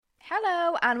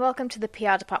Hello and welcome to the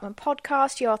PR Department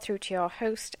podcast. You're through to your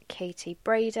host, Katie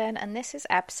Braden, and this is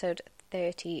episode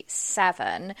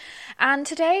 37. And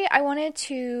today I wanted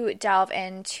to delve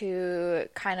into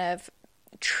kind of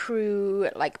true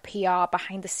PR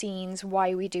behind the scenes,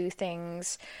 why we do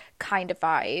things kind of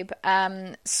vibe.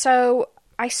 So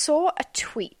I saw a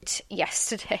tweet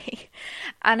yesterday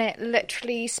and it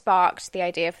literally sparked the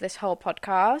idea for this whole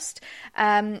podcast.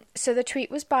 So the tweet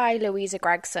was by Louisa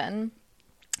Gregson,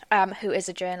 who is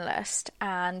a journalist,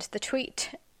 and the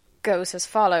tweet goes as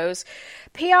follows.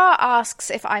 PR asks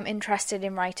if I'm interested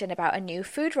in writing about a new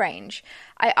food range.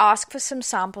 I ask for some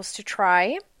samples to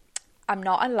try. I'm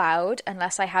not allowed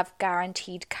unless I have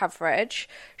guaranteed coverage.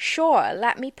 Sure,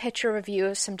 let me pitch a review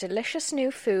of some delicious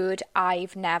new food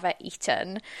I've never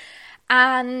eaten.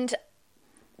 And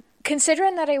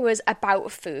considering that it was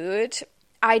about food,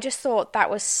 I just thought that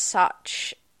was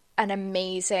such an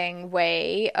amazing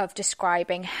way of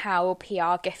describing how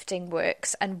PR gifting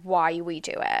works and why we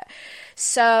do it.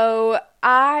 So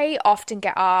I often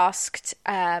get asked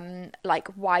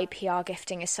why PR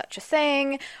gifting is such a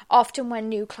thing. Often when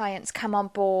new clients come on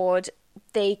board,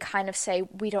 they kind of say,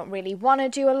 we don't really want to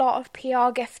do a lot of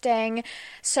PR gifting.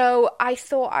 So I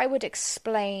thought I would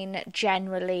explain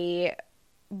generally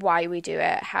why we do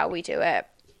it, how we do it,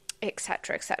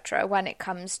 etc., when it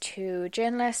comes to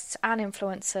journalists and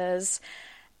influencers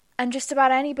and just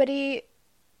about anybody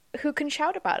who can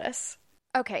shout about us.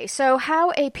 Okay, so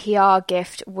how a PR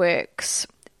gift works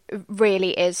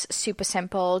really is super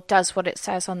simple, does what it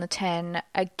says on the tin,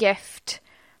 a gift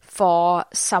for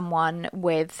someone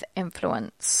with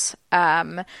influence.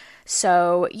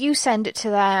 So you send it to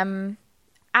them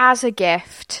as a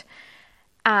gift.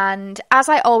 And as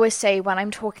I always say when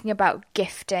I'm talking about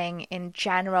gifting in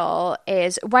general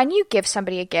is when you give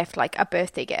somebody a gift, like a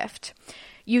birthday gift,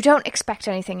 you don't expect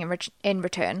anything in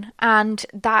return. And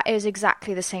that is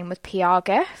exactly the same with PR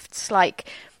gifts.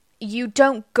 Like, you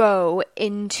don't go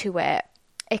into it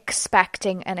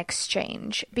expecting an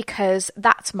exchange because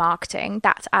that's marketing,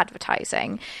 that's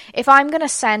advertising. If I'm going to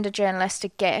send a journalist a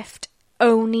gift,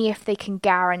 only if they can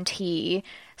guarantee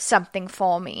something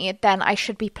for me, then I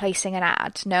should be placing an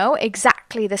ad. No,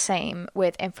 exactly the same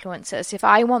with influencers. If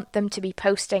I want them to be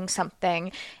posting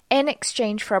something in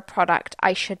exchange for a product,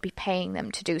 I should be paying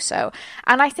them to do so.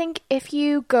 And I think if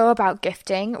you go about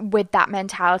gifting with that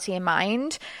mentality in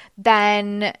mind,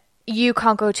 then you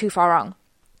can't go too far wrong.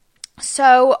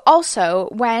 So also,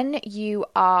 when you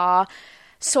are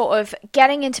sort of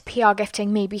getting into PR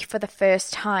gifting maybe for the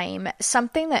first time,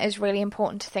 something that is really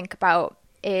important to think about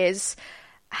is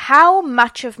how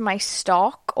much of my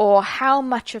stock or how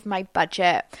much of my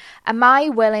budget am I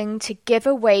willing to give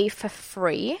away for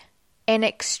free in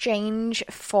exchange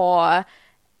for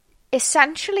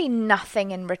essentially nothing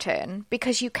in return,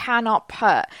 because you cannot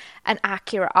put an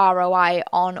accurate ROI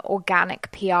on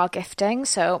organic PR gifting,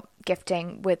 so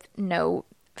gifting with no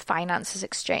finances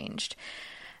exchanged.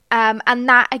 And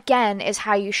that, again, is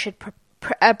how you should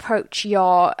approach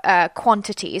your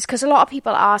quantities. Because a lot of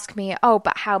people ask me, oh,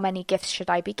 but how many gifts should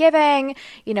I be giving?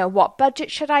 You know, what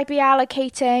budget should I be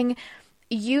allocating?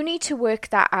 You need to work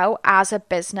that out as a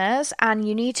business, and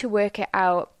you need to work it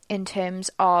out in terms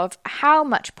of how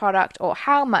much product or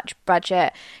how much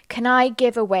budget can I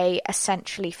give away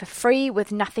essentially for free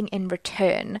with nothing in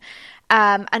return.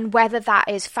 And whether that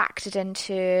is factored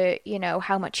into, you know,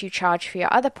 how much you charge for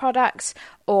your other products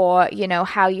or, you know,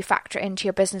 how you factor it into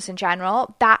your business in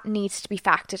general, that needs to be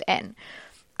factored in.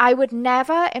 I would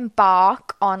never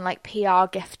embark on PR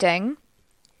gifting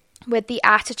with the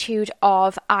attitude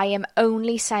of I am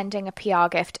only sending a PR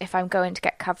gift if I'm going to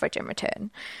get coverage in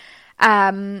return.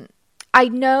 I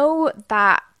know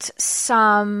that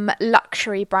some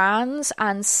luxury brands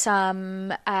and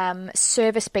some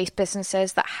service-based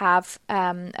businesses that have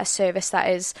a service that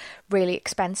is really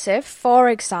expensive. For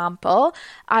example,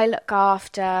 I look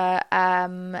after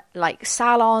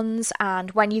salons,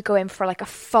 and when you go in for a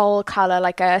full color,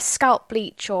 like a scalp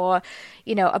bleach or,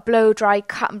 you know, a blow dry,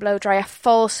 cut and blow dry, a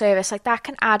full service, that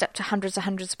can add up to hundreds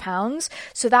of pounds.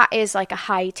 So that is a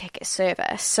high ticket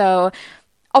service. So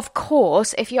of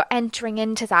course, if you're entering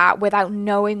into that without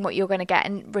knowing what you're going to get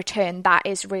in return, that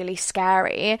is really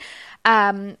scary.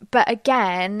 But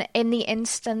again, in the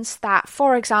instance that,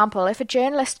 for example, if a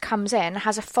journalist comes in,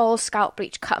 has a full scalp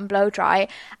bleach, cut and blow dry,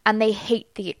 and they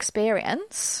hate the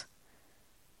experience,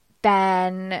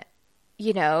 then,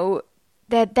 you know,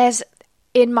 there's,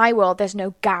 in my world, there's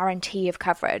no guarantee of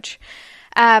coverage.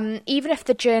 Even if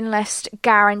the journalist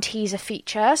guarantees a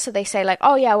feature, so they say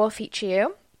oh yeah, we'll feature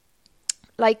you,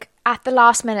 at the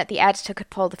last minute, the editor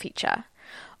could pull the feature.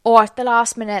 or at the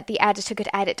last minute, the editor could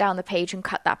edit down the page and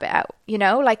cut that bit out.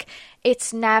 Like,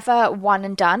 it's never one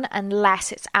and done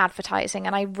unless it's advertising.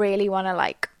 And I really want to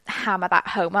like hammer that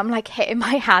home. I'm like hitting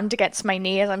my hand against my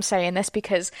knee as I'm saying this,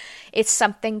 because it's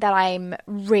something that I'm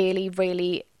really,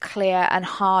 really clear and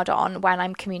hard on when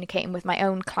I'm communicating with my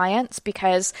own clients,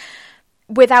 because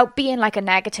without being like a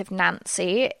negative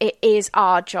Nancy, it is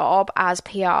our job as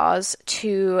PRs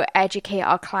to educate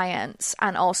our clients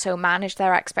and also manage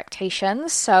their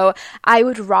expectations. So I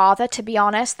would rather, to be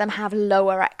honest, them have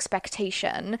lower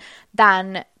expectation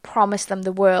than promise them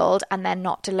the world and then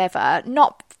not deliver.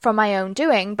 Not from my own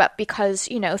doing, but because,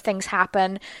 things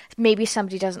happen. Maybe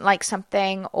somebody doesn't like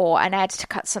something, or an editor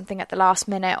cuts something at the last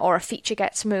minute, or a feature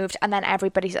gets moved, and then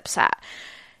everybody's upset.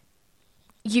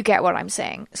 You get what I'm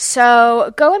saying.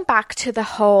 So going back to the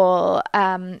whole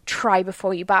try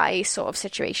before you buy sort of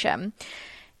situation,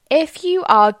 if you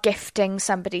are gifting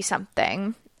somebody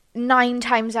something, 9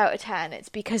 times out of 10, it's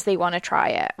because they want to try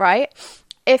it, right?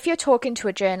 If you're talking to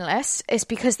a journalist, it's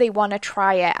because they want to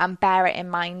try it and bear it in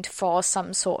mind for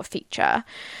some sort of feature.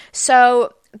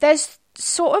 So there's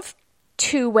sort of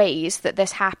 2 ways that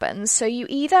this happens. So you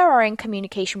either are in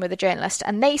communication with a journalist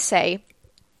and they say,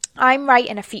 I'm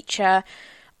writing a feature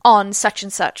on such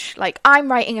and such. Like,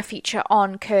 I'm writing a feature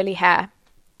on curly hair,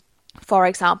 for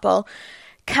example.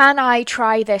 Can I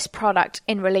try this product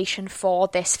in relation for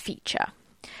this feature?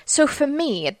 So for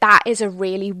me, that is a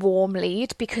really warm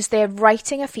lead, because they're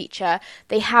writing a feature,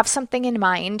 they have something in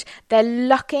mind, they're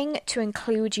looking to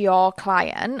include your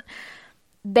client.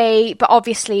 But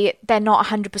obviously they're not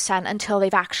 100% until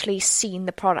they've actually seen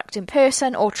the product in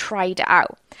person or tried it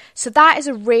out. So that is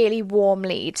a really warm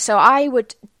lead. So I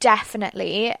would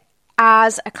definitely,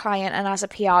 as a client and as a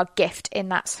PR, gift in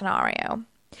that scenario.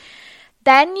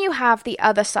 Then you have the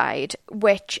other side,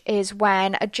 which is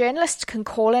when a journalist can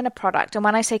call in a product. And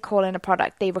when I say call in a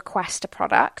product, they request a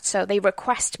product. So they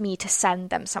request me to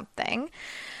send them something.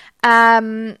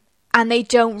 And they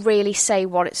don't really say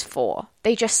what it's for.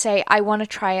 They just say, I want to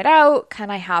try it out. Can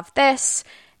I have this?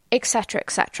 Etc.,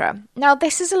 etc. Now,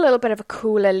 this is a little bit of a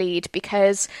cooler lead,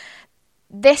 because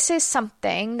this is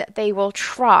something that they will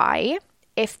try.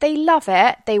 If they love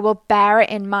it, they will bear it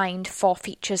in mind for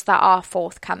features that are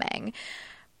forthcoming.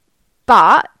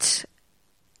 But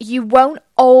you won't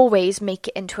always make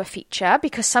it into a feature,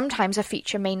 because sometimes a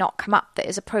feature may not come up that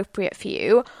is appropriate for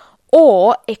you,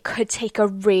 or it could take a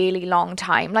really long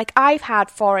time. Like, I've had,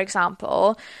 for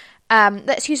example,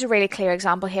 let's use a really clear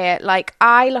example here. Like,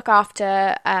 I look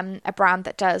after a brand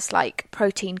that does like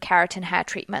protein keratin hair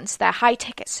treatments. They're high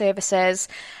ticket services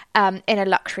in a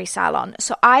luxury salon.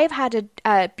 So I've had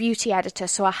a beauty editor,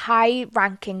 so a high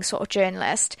ranking sort of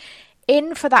journalist,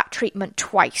 in for that treatment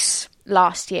twice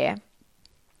last year,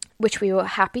 which we were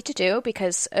happy to do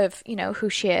because of, who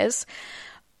she is.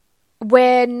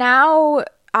 We're now,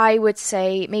 I would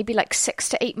say, maybe like 6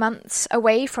 to 8 months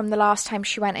away from the last time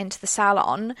she went into the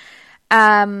salon.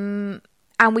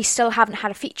 And we still haven't had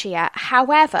a feature yet.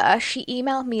 However, she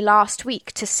emailed me last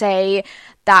week to say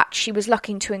that she was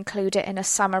looking to include it in a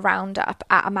summer roundup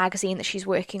at a magazine that she's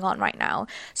working on right now.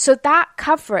 So that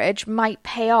coverage might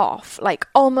pay off like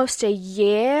almost a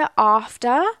year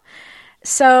after.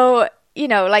 So,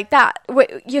 like that,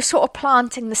 you're sort of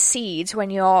planting the seeds when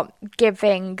you're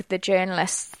giving the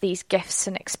journalists these gifts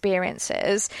and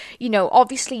experiences.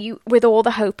 Obviously, with all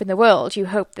the hope in the world, you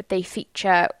hope that they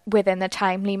feature within a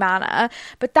timely manner,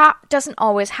 but that doesn't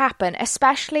always happen,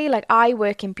 especially like I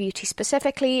work in beauty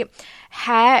specifically,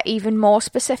 hair even more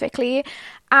specifically.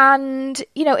 And,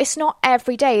 it's not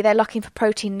every day they're looking for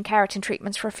protein and keratin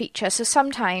treatments for a feature. So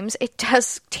sometimes it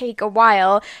does take a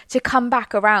while to come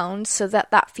back around so that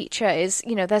that feature is,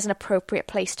 there's an appropriate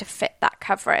place to fit that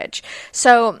coverage.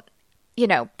 So,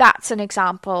 that's an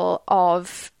example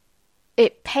of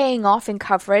it paying off in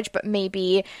coverage, but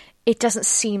maybe it doesn't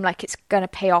seem like it's going to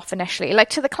pay off initially. Like,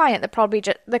 to the client,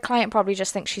 the client probably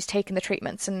just thinks she's taken the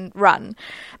treatments and run.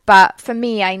 But for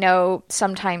me, I know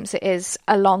sometimes it is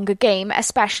a longer game,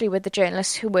 especially with the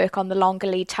journalists who work on the longer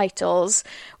lead titles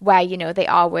where, they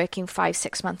are working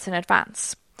 5-6 months in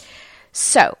advance.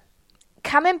 So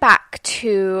coming back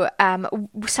to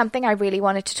something I really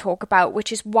wanted to talk about,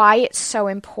 which is why it's so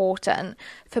important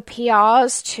for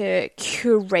PRs to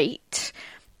curate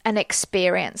an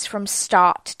experience from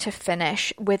start to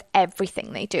finish with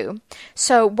everything they do.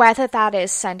 So whether that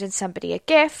is sending somebody a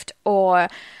gift or,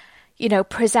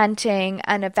 presenting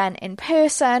an event in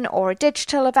person or a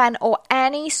digital event or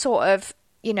any sort of,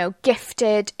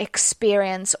 gifted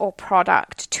experience or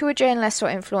product to a journalist or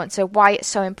influencer, why it's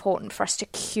so important for us to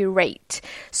curate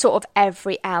sort of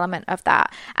every element of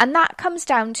that. And that comes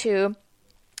down to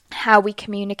how we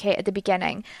communicate at the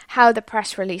beginning, how the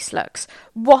press release looks,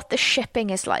 what the shipping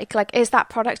is like. Like, is that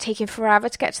product taking forever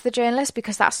to get to the journalist?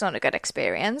 Because that's not a good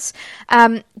experience.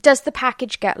 Does the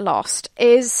package get lost?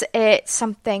 Is it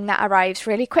something that arrives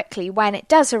really quickly? When it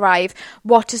does arrive,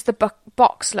 what does the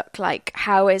box look like?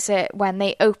 How is it when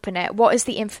they open it? What is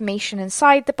the information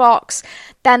inside the box?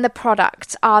 Then the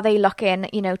products, are they looking,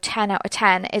 10 out of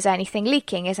 10? Is anything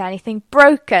leaking? Is anything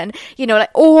broken? Like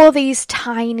all these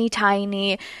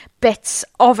tiny bits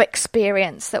of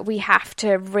experience that we have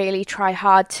to really try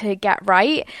hard to get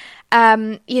right.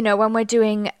 When we're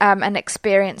doing an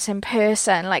experience in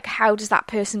person, like how does that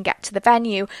person get to the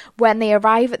venue? When they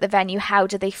arrive at the venue, how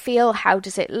do they feel? How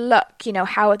does it look?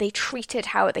 How are they treated?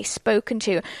 How are they spoken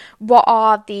to? What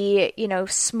are the,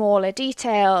 smaller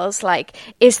details? Like,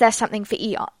 is there something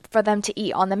for them to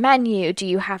eat on the menu? Do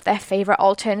you have their favorite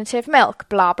alternative milk?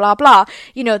 Blah, blah, blah.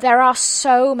 There are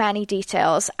so many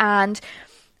details, and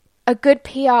a good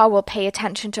PR will pay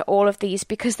attention to all of these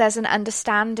because there's an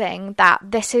understanding that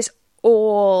this is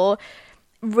all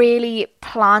really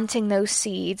planting those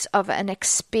seeds of an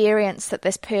experience that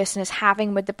this person is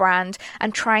having with the brand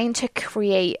and trying to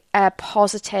create a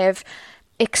positive,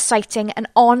 exciting and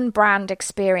on-brand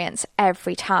experience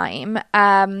every time.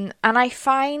 And I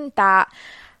find that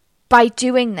by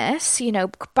doing this,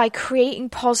 by creating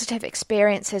positive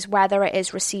experiences, whether it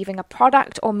is receiving a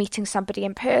product or meeting somebody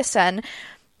in person,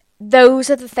 those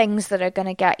are the things that are going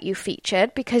to get you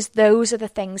featured, because those are the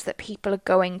things that people are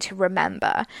going to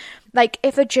remember. Like,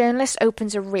 if a journalist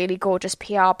opens a really gorgeous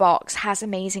PR box, has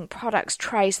amazing products,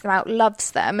 tries them out,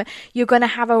 loves them, you're going to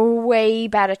have a way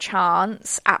better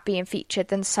chance at being featured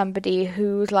than somebody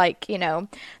who's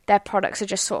their products are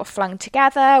just sort of flung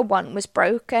together. One was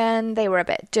broken, they were a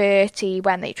bit dirty,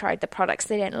 when they tried the products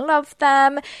they didn't love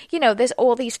them. There's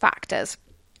all these factors.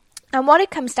 And what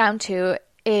it comes down to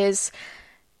is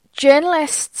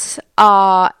journalists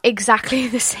are exactly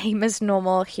the same as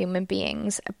normal human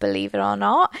beings, believe it or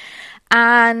not.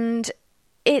 And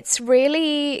it's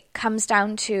really comes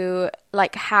down to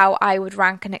like how I would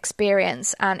rank an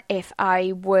experience and if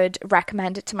I would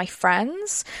recommend it to my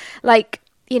friends. Like,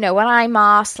 when I'm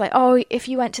asked, like, oh, if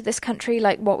you went to this country,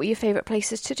 like, what were your favourite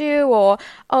places to do? Or,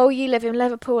 oh, you live in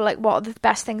Liverpool, like, what are the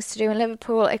best things to do in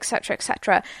Liverpool, etc.,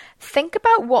 etc. Think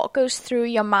about what goes through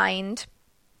your mind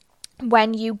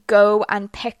when you go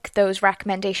and pick those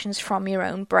recommendations from your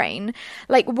own brain.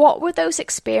 Like, what were those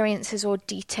experiences or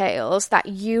details that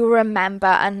you remember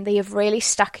and they have really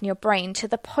stuck in your brain to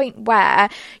the point where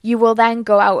you will then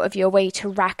go out of your way to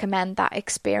recommend that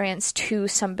experience to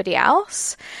somebody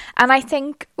else? And I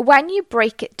think when you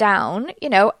break it down,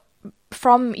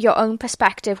 from your own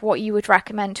perspective, what you would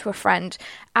recommend to a friend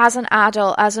as an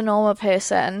adult, as a normal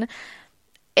person,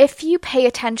 if you pay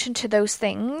attention to those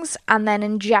things and then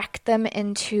inject them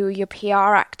into your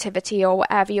PR activity or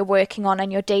whatever you're working on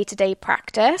in your day-to-day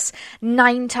practice,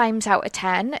 9 times out of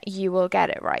 10, you will get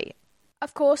it right.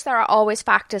 Of course, there are always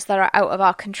factors that are out of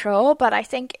our control, but I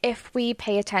think if we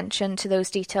pay attention to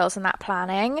those details and that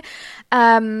planning,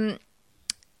 then,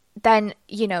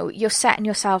 you're setting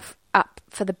yourself up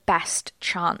for the best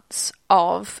chance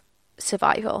of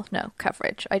survival. No,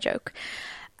 coverage, I joke.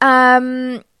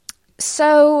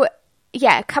 So,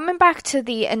 yeah, coming back to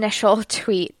the initial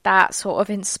tweet that sort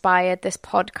of inspired this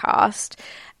podcast,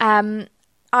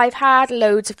 I've had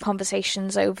loads of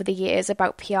conversations over the years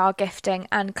about PR gifting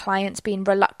and clients being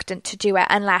reluctant to do it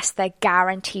unless they're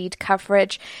guaranteed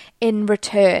coverage in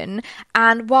return.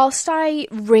 And whilst I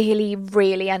really,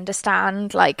 really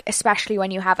understand, like, especially when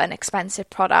you have an expensive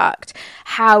product,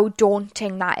 how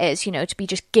daunting that is, to be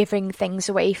just giving things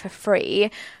away for free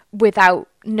without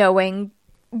knowing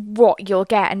what you'll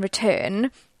get in return,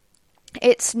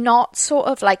 it's not sort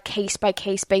of like case by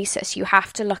case basis. You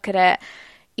have to look at it,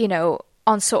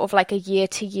 on sort of like a year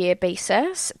to year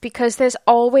basis, because there's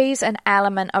always an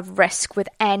element of risk with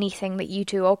anything that you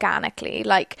do organically.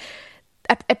 Like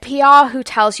a PR who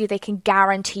tells you they can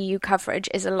guarantee you coverage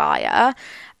is a liar.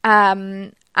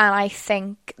 And I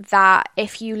think that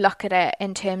if you look at it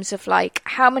in terms of like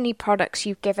how many products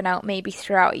you've given out maybe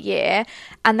throughout a year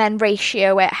and then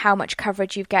ratio it how much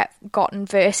coverage you've gotten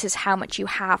versus how much you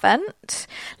haven't,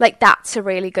 like that's a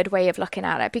really good way of looking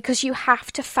at it, because you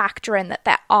have to factor in that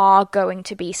there are going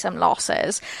to be some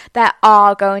losses. There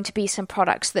are going to be some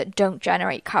products that don't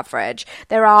generate coverage.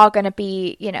 There are going to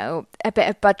be, a bit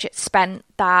of budget spent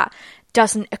that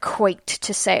doesn't equate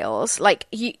to sales. Like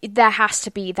there has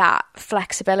to be that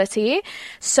flexibility.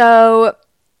 So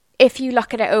if you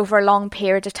look at it over a long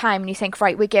period of time and you think,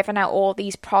 right, we're giving out all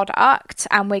these products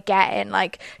and we're getting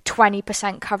like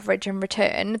 20% coverage in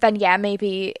return, then yeah,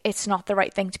 maybe it's not the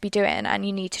right thing to be doing and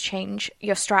you need to change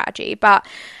your strategy. But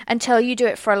until you do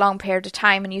it for a long period of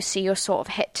time and you see your sort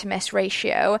of hit to miss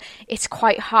ratio, it's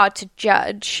quite hard to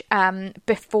judge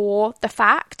before the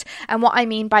fact. And what I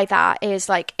mean by that is,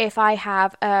 like, if I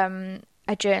have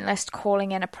a journalist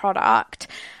calling in a product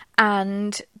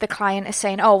and the client is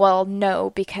saying, oh, well, no,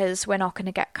 because we're not going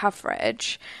to get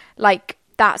coverage, like,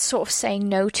 that's sort of saying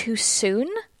no too soon.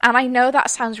 And I know that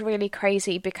sounds really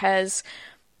crazy because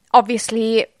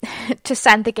obviously to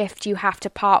send the gift, you have to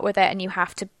part with it and you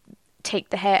have to take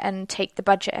the hit and take the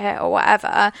budget hit or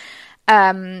whatever.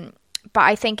 But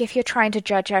I think if you're trying to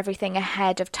judge everything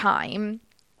ahead of time,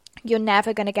 you're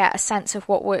never going to get a sense of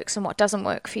what works and what doesn't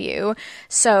work for you.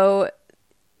 So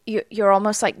you're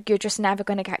almost like you're just never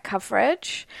going to get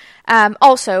coverage.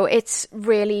 Also, it's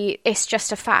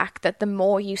just a fact that the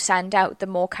more you send out, the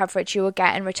more coverage you will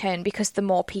get in return, because the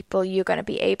more people you're going to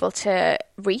be able to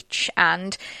reach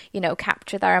and, you know,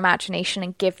 capture their imagination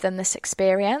and give them this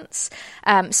experience.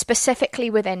 Specifically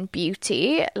within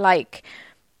beauty, like,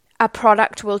 a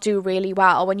product will do really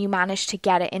well when you manage to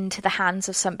get it into the hands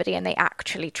of somebody and they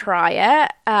actually try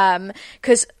it.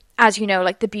 Because as you know,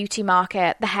 like, the beauty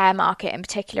market, the hair market in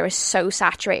particular, is so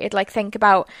saturated. Like, think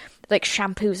about like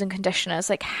shampoos and conditioners,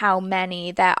 like how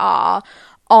many there are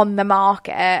on the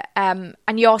market, and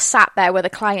you're sat there with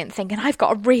a client thinking, I've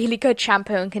got a really good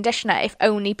shampoo and conditioner, if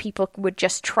only people would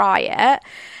just try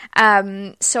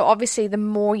it. So obviously the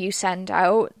more you send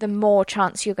out, the more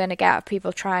chance you're going to get of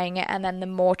people trying it, and then the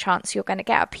more chance you're going to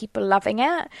get of people loving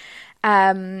it.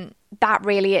 That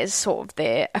really is sort of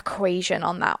the equation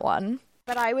on that one.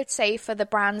 But I would say for the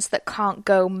brands that can't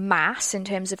go mass in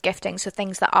terms of gifting, so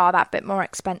things that are that bit more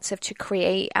expensive to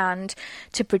create and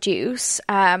to produce,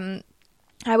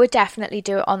 I would definitely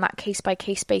do it on that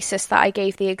case-by-case basis that I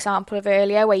gave the example of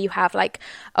earlier, where you have like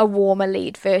a warmer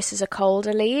lead versus a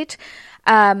colder lead.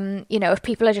 You know, if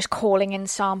people are just calling in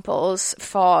samples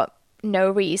for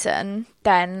no reason,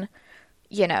 then,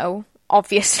 you know,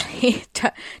 obviously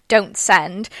don't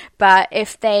send. But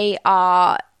if they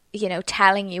are, you know,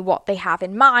 telling you what they have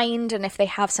in mind and if they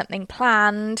have something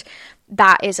planned,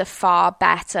 that is a far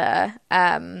better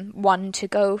one to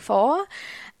go for.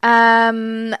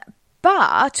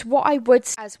 But what I would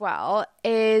say as well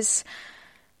is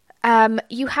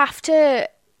you have to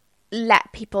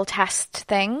let people test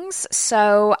things.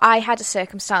 So I had a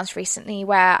circumstance recently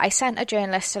where I sent a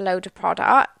journalist a load of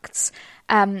products.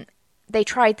 They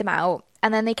tried them out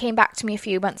and then they came back to me a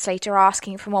few months later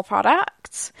asking for more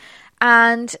products.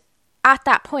 And at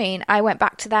that point, I went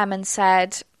back to them and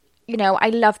said, you know, I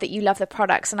love that you love the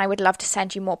products and I would love to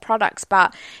send you more products,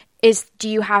 but do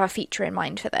you have a feature in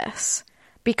mind for this?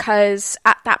 Because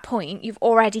at that point, you've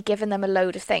already given them a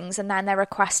load of things and then they're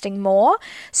requesting more.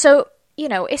 So, you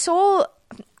know,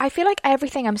 I feel like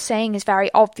everything I'm saying is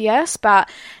very obvious, but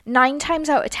 9 times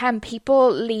out of 10,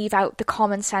 people leave out the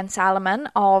common sense element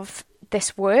of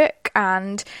this work,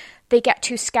 and they get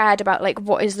too scared about like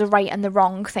what is the right and the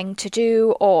wrong thing to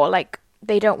do, or like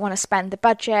they don't want to spend the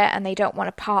budget and they don't want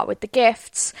to part with the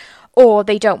gifts, or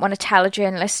they don't want to tell a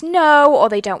journalist no, or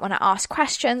they don't want to ask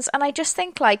questions. And I just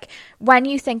think, like, when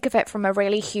you think of it from a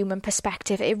really human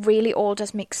perspective, it really all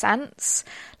does make sense.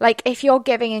 Like, if you're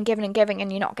giving and giving and giving and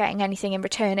you're not getting anything in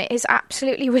return, it is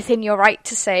absolutely within your right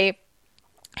to say,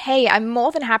 hey, I'm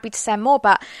more than happy to send more,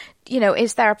 but, you know,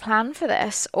 is there a plan for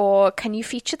this? Or can you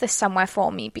feature this somewhere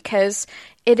for me? Because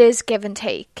it is give and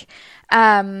take.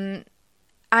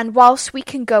 And whilst we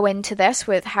can go into this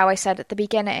with how I said at the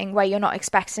beginning, where you're not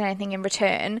expecting anything in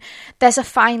return, there's a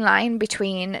fine line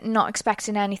between not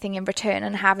expecting anything in return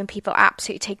and having people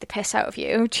absolutely take the piss out of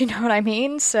you. Do you know what I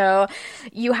mean? So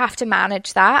you have to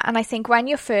manage that. And I think when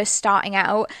you're first starting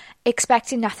out,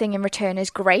 expecting nothing in return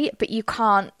is great, but you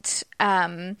can't,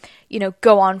 you know,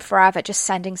 go on forever just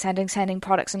sending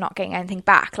products and not getting anything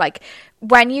back. Like,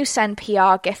 when you send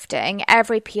PR gifting,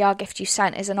 every PR gift you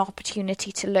sent is an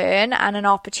opportunity to learn and an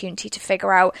opportunity to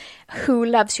figure out who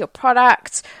loves your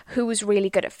products, who's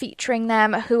really good at featuring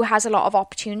them, who has a lot of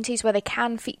opportunities where they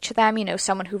can feature them. You know,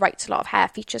 someone who writes a lot of hair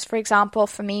features, for example,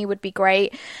 for me would be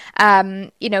great.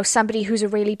 You know, somebody who's a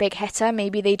really big hitter,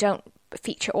 maybe they don't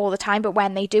feature all the time, but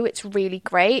when they do, it's really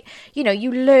great. You know,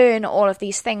 you learn all of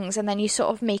these things and then you sort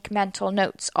of make mental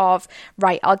notes of,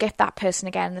 right, I'll gift that person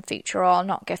again in the future, or I'll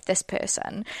not gift this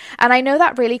person. And I know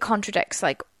that really contradicts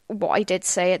like what I did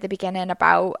say at the beginning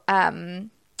about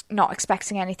not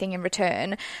expecting anything in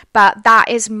return, but that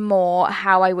is more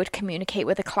how I would communicate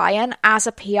with a client. As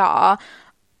a PR,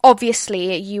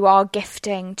 obviously you are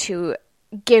gifting to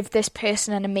give this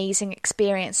person an amazing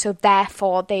experience, so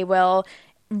therefore they will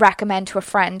recommend to a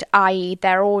friend, i.e.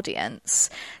 their audience.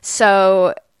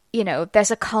 So, you know,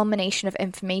 there's a culmination of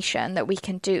information that we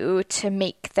can do to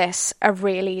make this a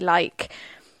really, like,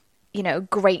 you know,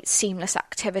 great seamless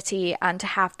activity and to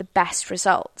have the best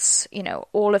results. You know,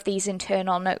 all of these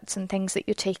internal notes and things that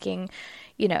you're taking,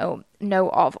 you know, note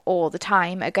of all the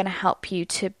time are going to help you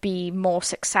to be more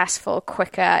successful,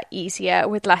 quicker, easier,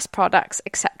 with less products,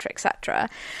 etc., etc.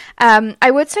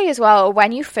 I would say as well,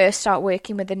 when you first start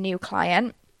working with a new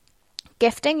client,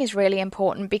 gifting is really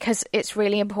important, because it's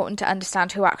really important to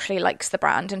understand who actually likes the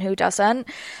brand and who doesn't.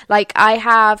 Like, I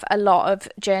have a lot of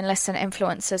journalists and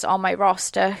influencers on my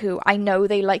roster who I know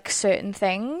they like certain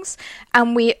things,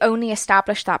 and we only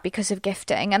establish that because of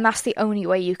gifting, and that's the only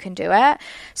way you can do it.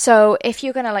 So if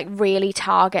you're going to like really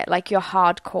target like your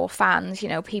hardcore fans, you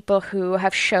know, people who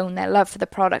have shown their love for the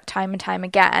product time and time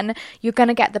again, you're going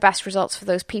to get the best results for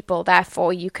those people.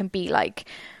 Therefore, you can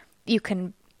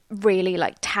really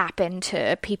like tap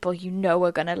into people you know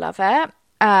are going to love it.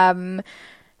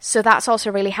 So that's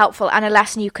also really helpful, and a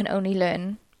lesson you can only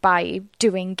learn by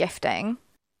doing gifting.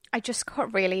 I just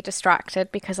got really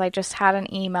distracted because I just had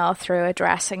an email through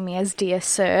addressing me as Dear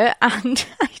Sir, and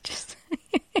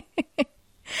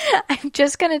I'm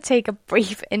just going to take a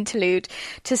brief interlude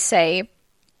to say,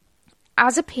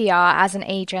 as a PR, as an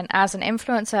agent, as an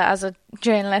influencer, as a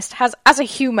journalist, as a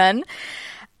human,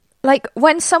 like,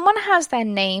 when someone has their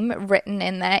name written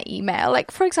in their email,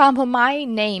 like, for example, my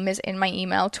name is in my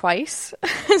email twice.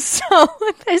 So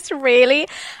there's really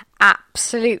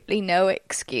absolutely no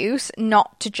excuse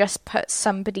not to just put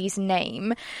somebody's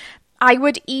name. I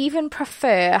would even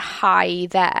prefer hi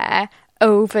there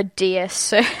over Dear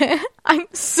Sir. I'm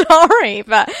sorry,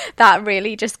 but that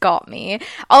really just got me.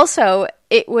 Also,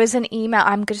 it was an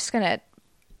email.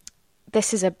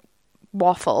 This is a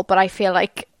waffle, but I feel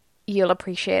like you'll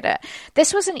appreciate it.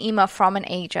 This was an email from an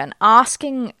agent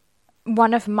asking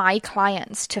one of my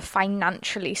clients to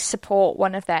financially support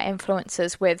one of their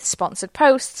influencers with sponsored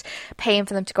posts, paying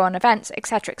for them to go on events,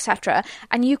 etc., etc.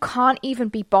 And you can't even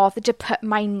be bothered to put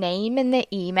my name in the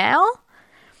email?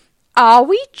 Are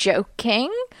we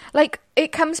joking? Like,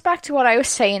 it comes back to what I was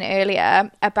saying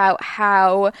earlier about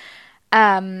how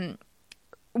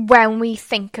when we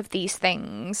think of these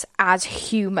things as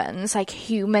humans, like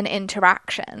human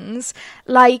interactions,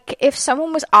 like if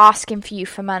someone was asking for you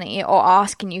for money or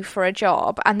asking you for a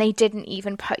job and they didn't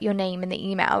even put your name in the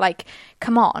email, like,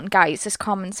 come on, guys, it's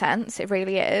common sense. It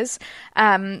really is.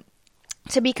 To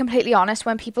be completely honest,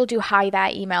 when people do hi there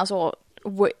emails, or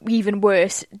even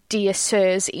worse, Dear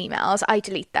Sir's emails, I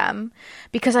delete them,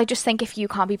 because I just think if you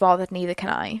can't be bothered, neither can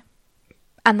I.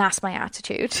 And that's my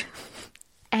attitude.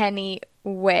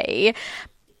 Anyway,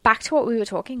 back to what we were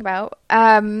talking about.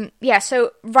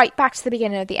 So right back to the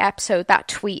beginning of the episode, that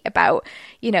tweet about,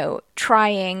 you know,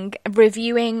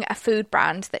 reviewing a food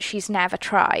brand that she's never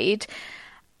tried.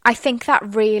 I think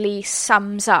that really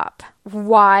sums up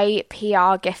why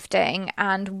PR gifting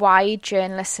and why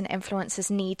journalists and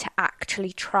influencers need to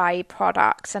actually try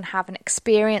products and have an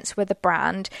experience with a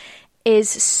brand is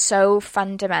so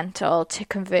fundamental to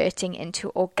converting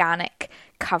into organic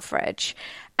coverage.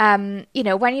 You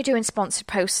know, when you're doing sponsored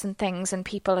posts and things and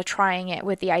people are trying it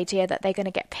with the idea that they're going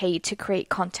to get paid to create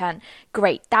content,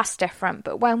 great, that's different.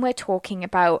 But when we're talking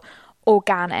about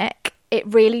organic,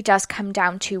 it really does come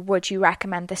down to, would you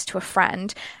recommend this to a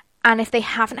friend? And if they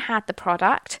haven't had the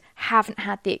product, haven't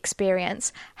had the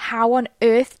experience, how on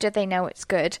earth do they know it's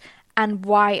good? And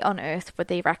why on earth would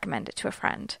they recommend it to a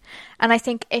friend? And I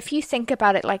think if you think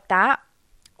about it like that,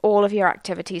 all of your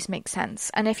activities make sense.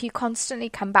 And if you constantly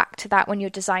come back to that when you're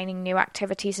designing new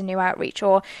activities and new outreach,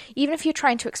 or even if you're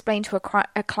trying to explain to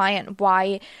a client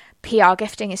why PR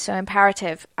gifting is so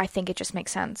imperative, I think it just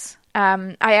makes sense.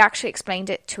 I actually explained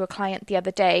it to a client the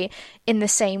other day in the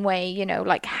same way, you know,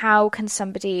 like, how can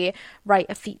somebody write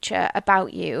a feature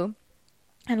about you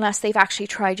unless they've actually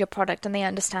tried your product and they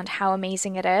understand how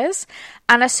amazing it is?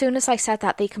 And as soon as I said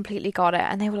that, they completely got it.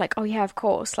 And they were like, oh yeah, of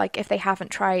course. Like, if they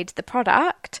haven't tried the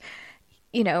product,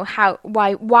 you know,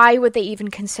 why would they even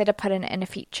consider putting it in a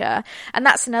feature? And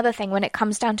that's another thing when it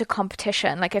comes down to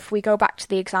competition. Like, if we go back to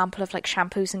the example of like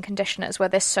shampoos and conditioners, where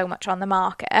there's so much on the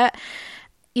market,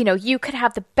 you know, you could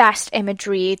have the best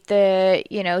imagery,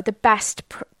 the best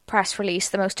press release,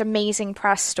 the most amazing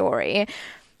press story,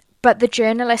 but the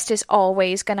journalist is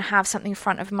always going to have something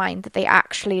front of mind that they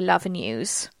actually love and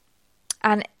use.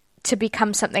 And to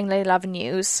become something they love and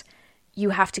use,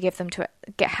 you have to give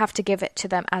it to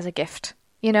them as a gift,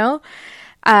 you know?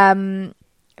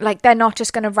 Like, they're not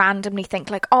just going to randomly think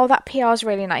like, oh, that PR is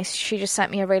really nice. She just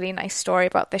sent me a really nice story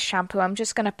about this shampoo. I'm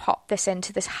just going to pop this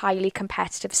into this highly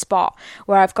competitive spot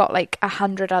where I've got like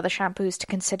 100 other shampoos to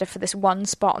consider for this one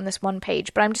spot on this one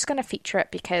page, but I'm just going to feature it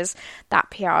because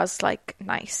that PR is like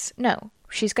nice. No,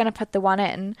 she's going to put the one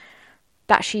in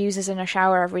that she uses in her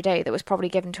shower every day that was probably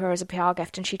given to her as a PR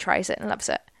gift, and she tries it and loves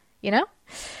it, you know?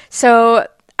 So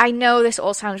I know this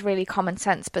all sounds really common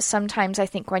sense, but sometimes I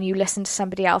think when you listen to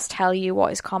somebody else tell you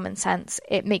what is common sense,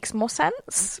 it makes more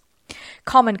sense.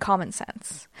 Common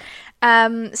sense.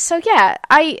 So yeah,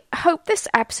 I hope this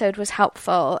episode was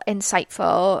helpful,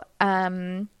 insightful.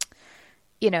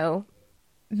 You know,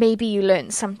 maybe you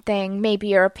learned something, maybe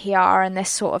you're a PR and this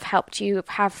sort of helped you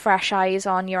have fresh eyes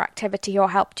on your activity or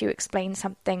helped you explain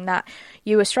something that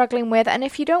you were struggling with. And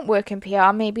if you don't work in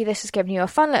PR, maybe this has given you a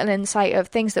fun little insight of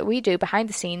things that we do behind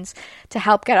the scenes to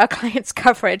help get our clients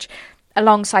coverage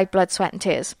alongside blood, sweat and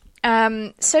tears.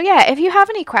 So yeah, if you have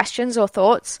any questions or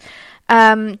thoughts,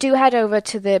 do head over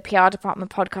to the PR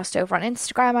Department podcast over on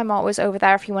Instagram. I'm always over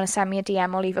there if you want to send me a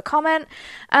DM or leave a comment.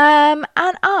 And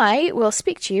I will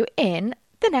speak to you in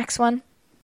the next one.